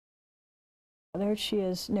There she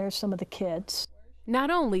is, and there's some of the kids. Not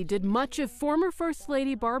only did much of former First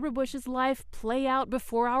Lady Barbara Bush's life play out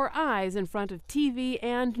before our eyes in front of TV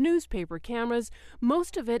and newspaper cameras,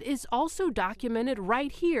 most of it is also documented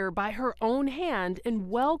right here by her own hand in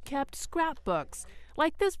well-kept scrapbooks,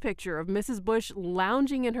 like this picture of Mrs. Bush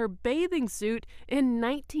lounging in her bathing suit in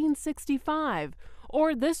 1965,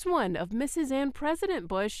 or this one of Mrs. and President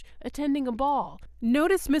Bush attending a ball.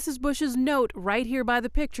 Notice Mrs. Bush's note right here by the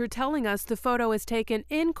picture telling us the photo is taken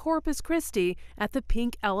in Corpus Christi at the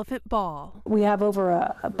Pink Elephant Ball. We have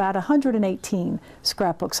over about 118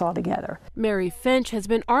 scrapbooks altogether. Mary Finch has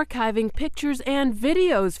been archiving pictures and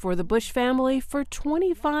videos for the Bush family for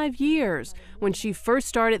 25 years. When she first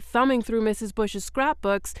started thumbing through Mrs. Bush's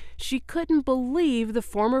scrapbooks, she couldn't believe the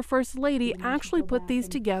former First Lady actually put these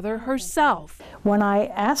together herself. When I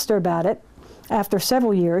asked her about it, after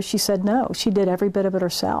several years, she said no. She did every bit of it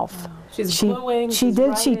herself. She's gluing. She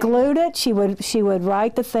did. She glued it. She would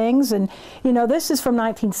write the things, and you know, this is from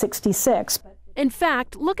 1966. In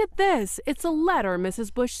fact, look at this. It's a letter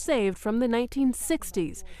Mrs. Bush saved from the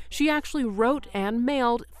 1960s. She actually wrote and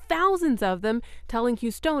mailed thousands of them, telling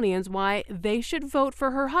Houstonians why they should vote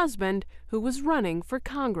for her husband, who was running for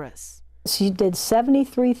Congress. She did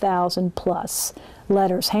 73,000 plus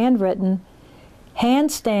letters, handwritten,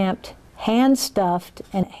 hand-stamped, hand-stuffed,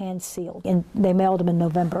 and hand-sealed. And they mailed them in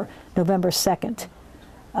November 2nd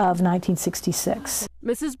of 1966.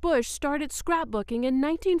 Mrs. Bush started scrapbooking in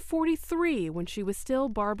 1943 when she was still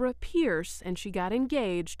Barbara Pierce, and she got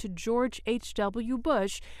engaged to George H.W.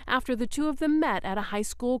 Bush after the two of them met at a high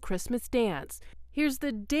school Christmas dance. Here's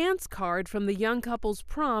the dance card from the young couple's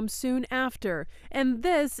prom soon after. And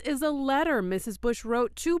this is a letter Mrs. Bush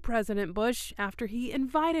wrote to President Bush after he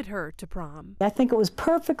invited her to prom. I think it was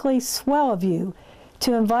perfectly swell of you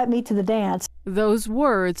to invite me to the dance. Those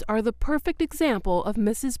words are the perfect example of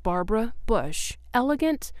Mrs. Barbara Bush,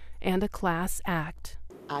 elegant and a class act.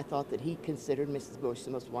 I thought that he considered Mrs. Bush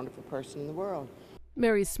the most wonderful person in the world.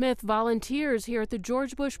 Mary Smith volunteers here at the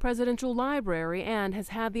George Bush Presidential Library and has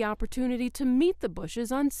had the opportunity to meet the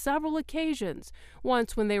Bushes on several occasions.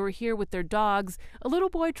 Once when they were here with their dogs, a little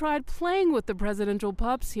boy tried playing with the presidential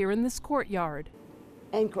pups here in this courtyard.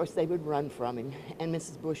 And of course they would run from him, and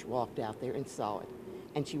Mrs. Bush walked out there and saw it.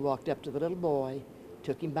 And she walked up to the little boy,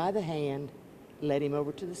 took him by the hand, led him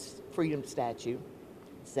over to the Freedom statue,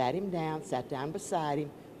 sat down beside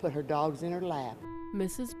him, put her dogs in her lap.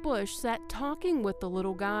 Mrs. Bush sat talking with the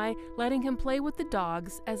little guy, letting him play with the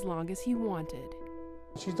dogs as long as he wanted.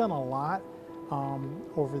 She's done a lot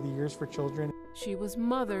over the years for children. She was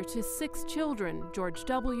mother to 6 children, George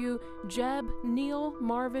W., Jeb, Neil,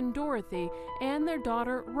 Marvin, Dorothy, and their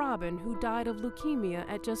daughter Robin, who died of leukemia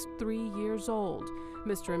at just 3 years old.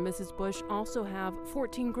 Mr. and Mrs. Bush also have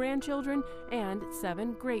 14 grandchildren and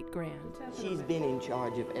 7 great-grand. She's been in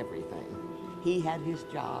charge of everything. He had his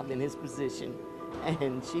job and his position,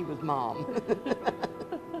 and she was mom.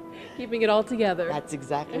 Keeping it all together. That's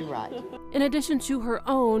exactly right. In addition to her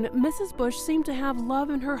own, Mrs. Bush seemed to have love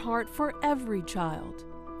in her heart for every child.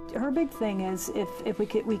 Her big thing is if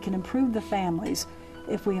we can improve the families,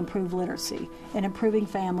 if we improve literacy, and improving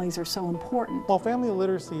families are so important. Well, family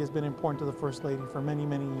literacy has been important to the First Lady for many,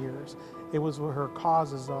 many years. It was her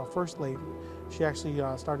cause as First Lady. She actually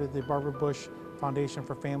started the Barbara Bush Foundation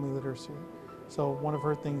for Family Literacy. So one of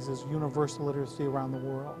her things is universal literacy around the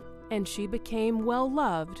world. And she became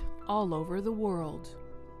well-loved all over the world.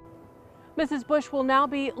 Mrs. Bush will now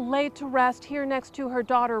be laid to rest here next to her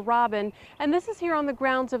daughter Robin, and this is here on the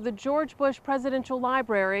grounds of the George Bush Presidential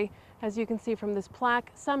Library. As you can see from this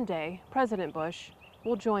plaque, someday President Bush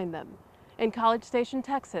will join them. In College Station,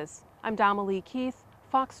 Texas, I'm Damali Keith,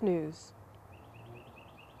 Fox News.